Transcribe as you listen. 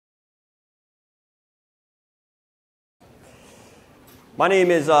My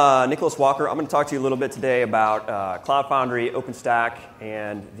name is Nicholas Walker. I'm going to talk to you a little bit today about Cloud Foundry, OpenStack,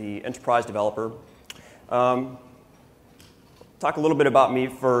 and the enterprise developer. Talk a little bit about me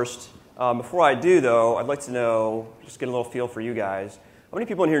first. Before I do, though, I'd like to know, just get a little feel for you guys. How many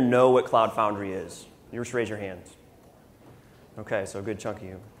people in here know what Cloud Foundry is? You just raise your hands. Okay, so a good chunk of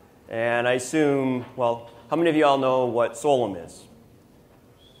you. And I assume, well, how many of you all know what Solem is?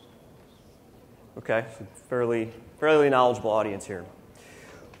 Okay, so fairly knowledgeable audience here.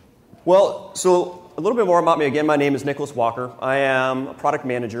 Well, so a little bit more about me. Again, my name is Nicholas Walker. I am a product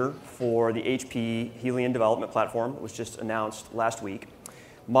manager for the HP Helium development platform. It was just announced last week.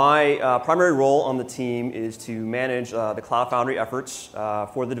 My primary role on the team is to manage the Cloud Foundry efforts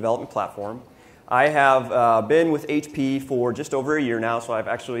for the development platform. I have been with HP for just over a year now, so I've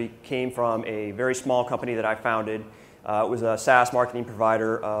actually came from a very small company that I founded. It was a SaaS marketing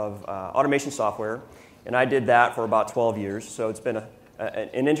provider of automation software, and I did that for about 12 years. So it's been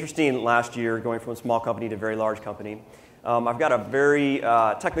an interesting last year going from a small company to a very large company. I've got a very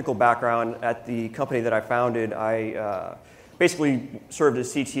technical background at the company that I founded. I basically served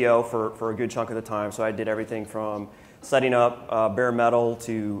as CTO for a good chunk of the time, so I did everything from setting up bare metal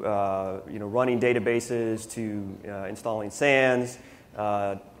to running databases to installing SANs.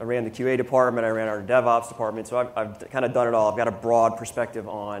 I ran the QA department, I ran our DevOps department, so I've kind of done it all. I've got a broad perspective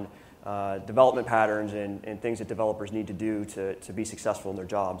on development patterns and things that developers need to do to be successful in their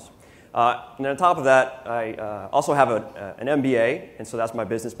jobs. And on top of that, I also have an MBA, and so that's my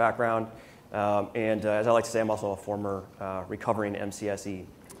business background. And as I like to say, I'm also a former recovering MCSE.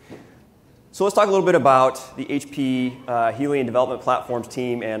 So let's talk a little bit about the HP Helium Development Platforms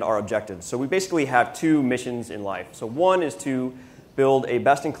team and our objectives. So we basically have two missions in life. So one is to build a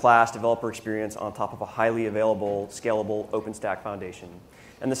best-in-class developer experience on top of a highly available, scalable OpenStack foundation.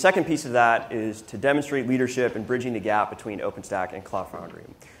 And the second piece of that is to demonstrate leadership in bridging the gap between OpenStack and Cloud Foundry.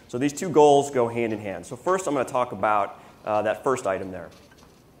 So these two goals go hand in hand. So first I'm going to talk about that first item there.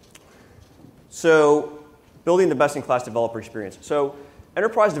 So building the best-in-class developer experience. So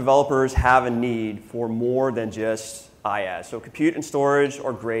enterprise developers have a need for more than just IaaS. So compute and storage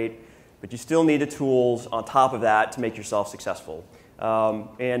are great, but you still need the tools on top of that to make yourself successful.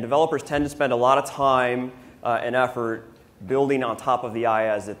 And developers tend to spend a lot of time and effort building on top of the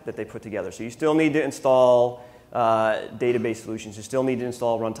IaaS that they put together. So you still need to install database solutions. You still need to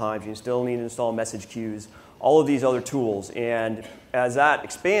install runtimes. You still need to install message queues, all of these other tools. And as that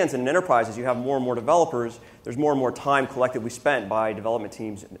expands in an enterprise, as you have more and more developers, there's more and more time collectively spent by development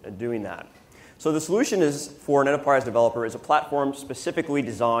teams doing that. So the solution is for an enterprise developer is a platform specifically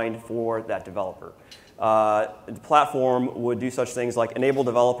designed for that developer. The platform would do such things like enable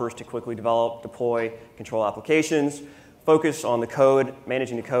developers to quickly develop, deploy, control applications, focus on the code,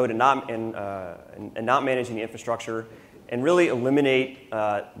 managing the code, and not managing the infrastructure, and really eliminate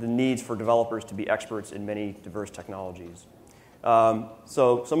the needs for developers to be experts in many diverse technologies.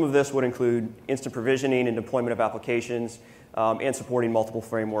 So some of this would include instant provisioning and deployment of applications, and supporting multiple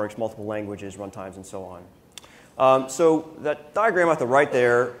frameworks, multiple languages, runtimes, and so on. So that diagram at the right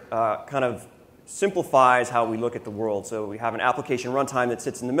there kind of simplifies how we look at the world. So we have an application runtime that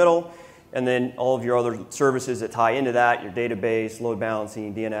sits in the middle, and then all of your other services that tie into that, your database, load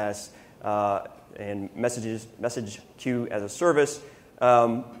balancing, DNS, and message queue as a service,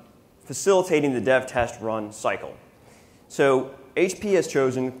 facilitating the dev test run cycle. So HP has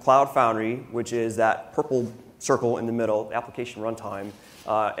chosen Cloud Foundry, which is that purple circle in the middle, the application runtime,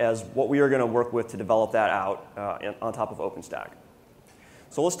 as what we are going to work with to develop that out on top of OpenStack.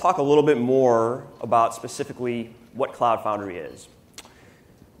 So let's talk a little bit more about specifically what Cloud Foundry is.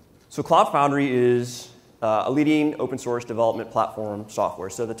 So Cloud Foundry is a leading open source development platform software.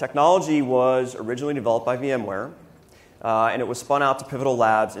 So the technology was originally developed by VMware, and it was spun out to Pivotal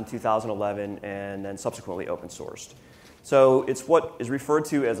Labs in 2011 and then subsequently open sourced. So it's what is referred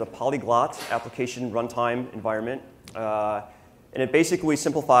to as a polyglot application runtime environment, and it basically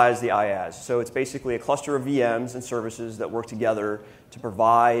simplifies the IaaS. So it's basically a cluster of VMs and services that work together to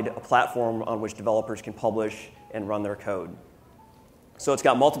provide a platform on which developers can publish and run their code. So it's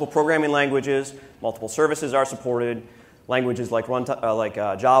got multiple programming languages, multiple services are supported, languages like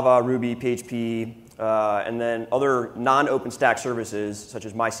Java, Ruby, PHP, and then other non-OpenStack services such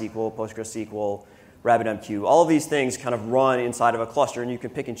as MySQL, PostgreSQL, RabbitMQ. All of these things kind of run inside of a cluster, and you can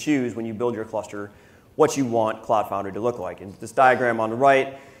pick and choose when you build your cluster what you want Cloud Foundry to look like. And this diagram on the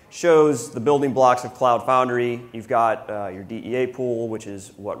right shows the building blocks of Cloud Foundry. You've got your DEA pool, which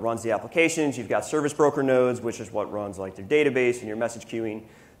is what runs the applications. You've got service broker nodes, which is what runs like their database and your message queuing,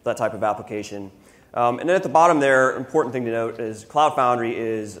 that type of application. And then at the bottom there, important thing to note is Cloud Foundry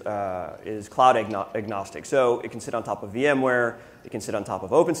is cloud agnostic. So it can sit on top of VMware, it can sit on top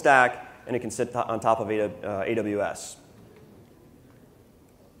of OpenStack, and it can sit on top of AWS.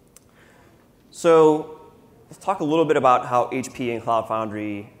 So let's talk a little bit about how HP and Cloud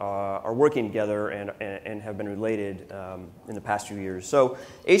Foundry are working together and have been related in the past few years. So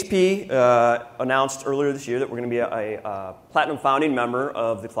HP announced earlier this year that we're going to be a platinum founding member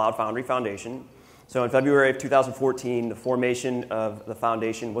of the Cloud Foundry Foundation. So in February of 2014, the formation of the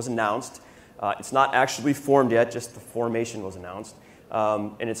foundation was announced. It's not actually formed yet, just the formation was announced.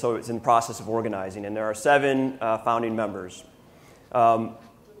 So it's in the process of organizing, and there are 7 founding members.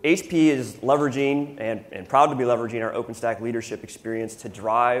 HP is leveraging and proud to be leveraging our OpenStack leadership experience to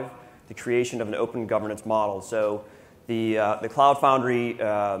drive the creation of an open governance model. So the Cloud Foundry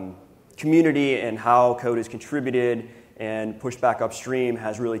community and how code is contributed and pushed back upstream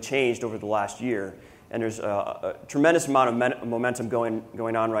has really changed over the last year. And there's a tremendous amount of momentum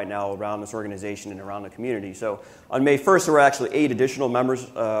going on right now around this organization and around the community. So on May 1st, there were actually 8 additional members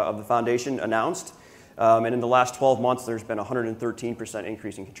of the foundation announced. And in the last 12 months, there's been a 113%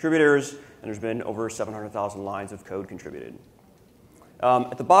 increase in contributors, and there's been over 700,000 lines of code contributed.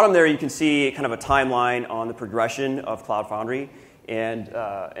 At the bottom there, you can see kind of a timeline on the progression of Cloud Foundry and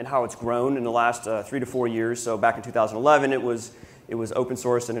how it's grown in the last 3 to 4 years. So back in 2011, it was open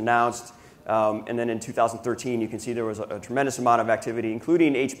sourced and announced. And then in 2013, you can see there was a tremendous amount of activity,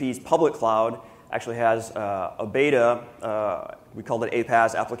 including HP's public cloud actually has a beta. We called it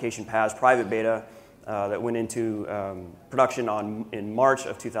APAS, Application PaaS Private Beta, that went into production in March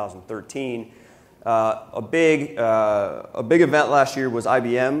of 2013. A big event last year was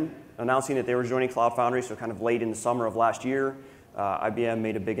IBM announcing that they were joining Cloud Foundry, so kind of late in the summer of last year. IBM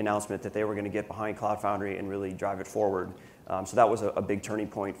made a big announcement that they were going to get behind Cloud Foundry and really drive it forward. So that was a big turning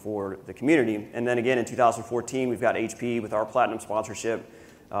point for the community. And then again in 2014, we've got HP with our platinum sponsorship.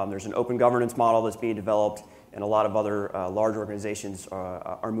 There's an open governance model that's being developed, and a lot of other large organizations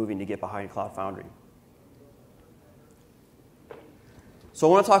are moving to get behind Cloud Foundry. So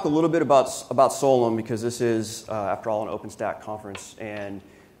I want to talk a little bit about Solem, because this is, after all, an OpenStack conference, and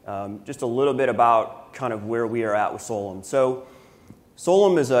just a little bit about kind of where we are at with Solem. So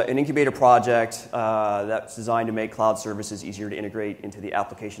Solem is an incubator project that's designed to make cloud services easier to integrate into the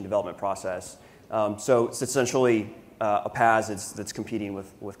application development process. So it's essentially a PaaS that's competing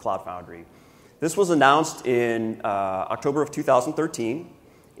with Cloud Foundry. This was announced in October of 2013.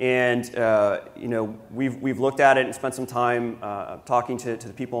 And we've looked at it and spent some time talking to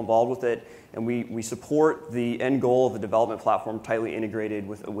the people involved with it, and we support the end goal of the development platform tightly integrated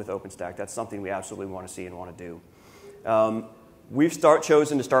with OpenStack. That's something we absolutely want to see and want to do. We've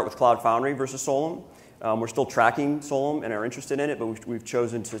chosen to start with Cloud Foundry versus Solem. We're still tracking Solem and are interested in it, but we've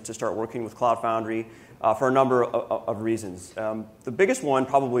chosen to start working with Cloud Foundry for a number of reasons. The biggest one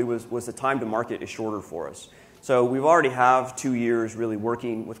probably was the time to market is shorter for us. So we've already have 2 years really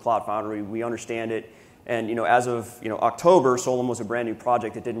working with Cloud Foundry. We understand it. And as of October, Solem was a brand new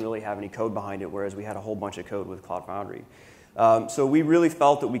project that didn't really have any code behind it, whereas we had a whole bunch of code with Cloud Foundry. So we really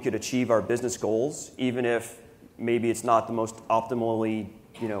felt that we could achieve our business goals, even if maybe it's not the most optimally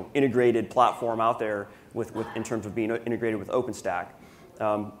integrated platform out there in terms of being integrated with OpenStack.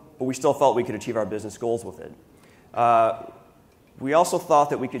 But we still felt we could achieve our business goals with it. We also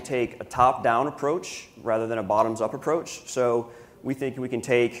thought that we could take a top-down approach rather than a bottoms-up approach. So we think we can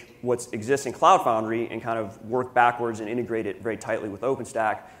take what exists in Cloud Foundry and kind of work backwards and integrate it very tightly with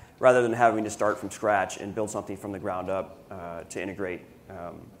OpenStack rather than having to start from scratch and build something from the ground up to integrate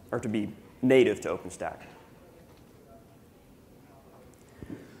or to be native to OpenStack.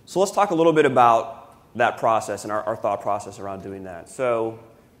 So let's talk a little bit about that process and our thought process around doing that. So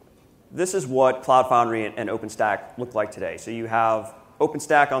this is what Cloud Foundry and OpenStack look like today. So you have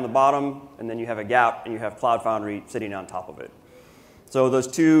OpenStack on the bottom, and then you have a gap, and you have Cloud Foundry sitting on top of it. So those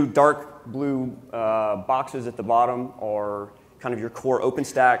 2 dark blue boxes at the bottom are kind of your core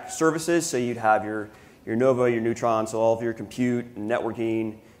OpenStack services. So you'd have your Nova, your Neutron, so all of your compute and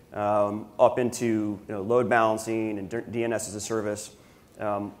networking, up into load balancing and DNS as a service.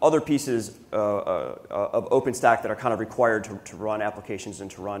 Other pieces of OpenStack that are kind of required to run applications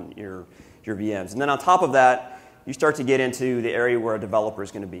and to run your VMs. And then on top of that, you start to get into the area where a developer is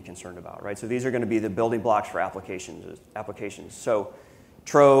going to be concerned about, right? So these are going to be the building blocks for applications. So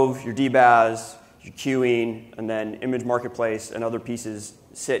Trove, your DBAS, your queuing, and then image marketplace and other pieces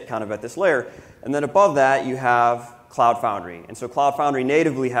sit kind of at this layer. And then above that, you have Cloud Foundry. And so Cloud Foundry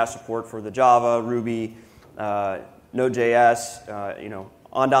natively has support for the Java, Ruby, Node.js,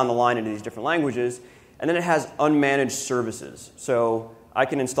 on down the line into these different languages. And then it has unmanaged services. So I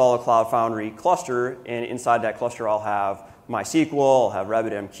can install a Cloud Foundry cluster, and inside that cluster I'll have MySQL, I'll have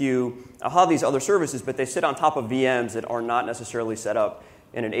RabbitMQ, I'll have these other services, but they sit on top of VMs that are not necessarily set up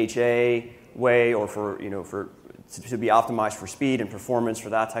in an HA way or to be optimized for speed and performance for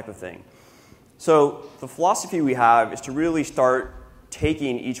that type of thing. So the philosophy we have is to really start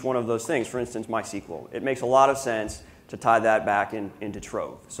taking each one of those things. For instance, MySQL. It makes a lot of sense to tie that back into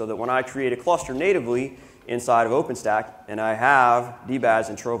Trove, so that when I create a cluster natively inside of OpenStack and I have DBAS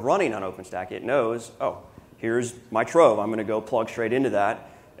and Trove running on OpenStack, it knows, oh, here's my Trove. I'm going to go plug straight into that,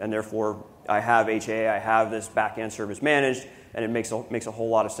 and therefore I have HA, I have this backend service managed, and it makes a whole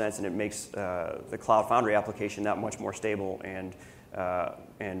lot of sense, and it makes the Cloud Foundry application that much more stable and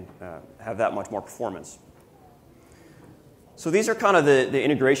have that much more performance. So these are kind of the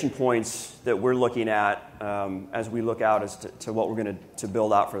integration points that we're looking at as we look out as to what we're going to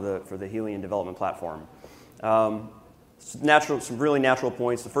build out for the Helion development platform. Some really natural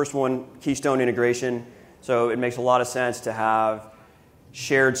points. The first one, Keystone integration. So it makes a lot of sense to have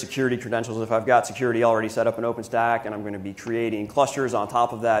shared security credentials. If I've got security already set up in OpenStack and I'm going to be creating clusters on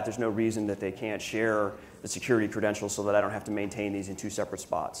top of that, there's no reason that they can't share the security credentials so that I don't have to maintain these in two separate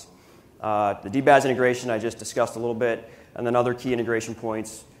spots. The DBAS integration I just discussed a little bit, and then other key integration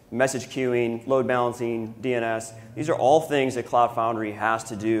points, message queuing, load balancing, DNS. These are all things that Cloud Foundry has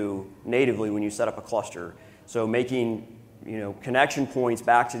to do natively when you set up a cluster. So making connection points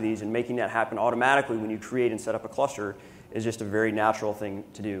back to these and making that happen automatically when you create and set up a cluster is just a very natural thing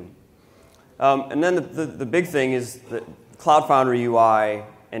to do. And then the big thing is the Cloud Foundry UI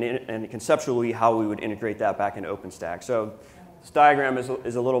and conceptually how we would integrate that back into OpenStack. So this diagram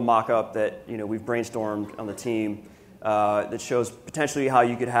is a little mock-up that we've brainstormed on the team that shows potentially how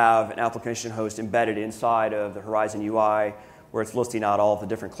you could have an application host embedded inside of the Horizon UI, where it's listing out all of the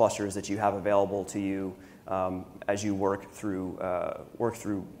different clusters that you have available to you as you work through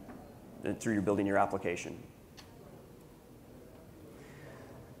your building your application.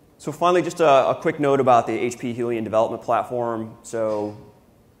 So finally, just a quick note about the HP Helion development platform. So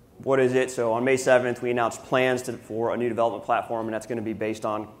what is it? So on May 7th, we announced plans for a new development platform, and that's going to be based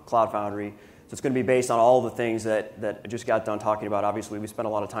on Cloud Foundry. So it's going to be based on all the things that I just got done talking about. Obviously, we spent a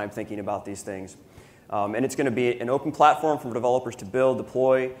lot of time thinking about these things. And it's going to be an open platform for developers to build,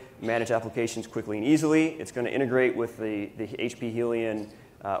 deploy, manage applications quickly and easily. It's going to integrate with the HP Helion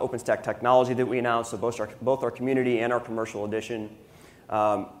OpenStack technology that we announced, so both our community and our commercial edition.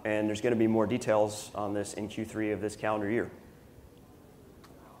 And there's going to be more details on this in Q3 of this calendar year.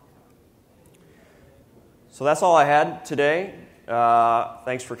 So that's all I had today.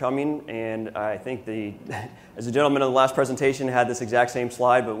 Thanks for coming. And I think as the gentleman in the last presentation had this exact same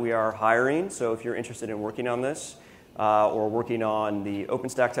slide, but we are hiring. So if you're interested in working on this or working on the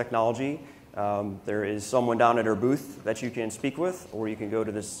OpenStack technology, there is someone down at our booth that you can speak with, or you can go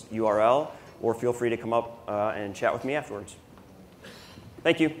to this URL, or feel free to come up and chat with me afterwards.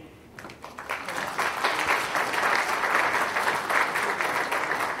 Thank you.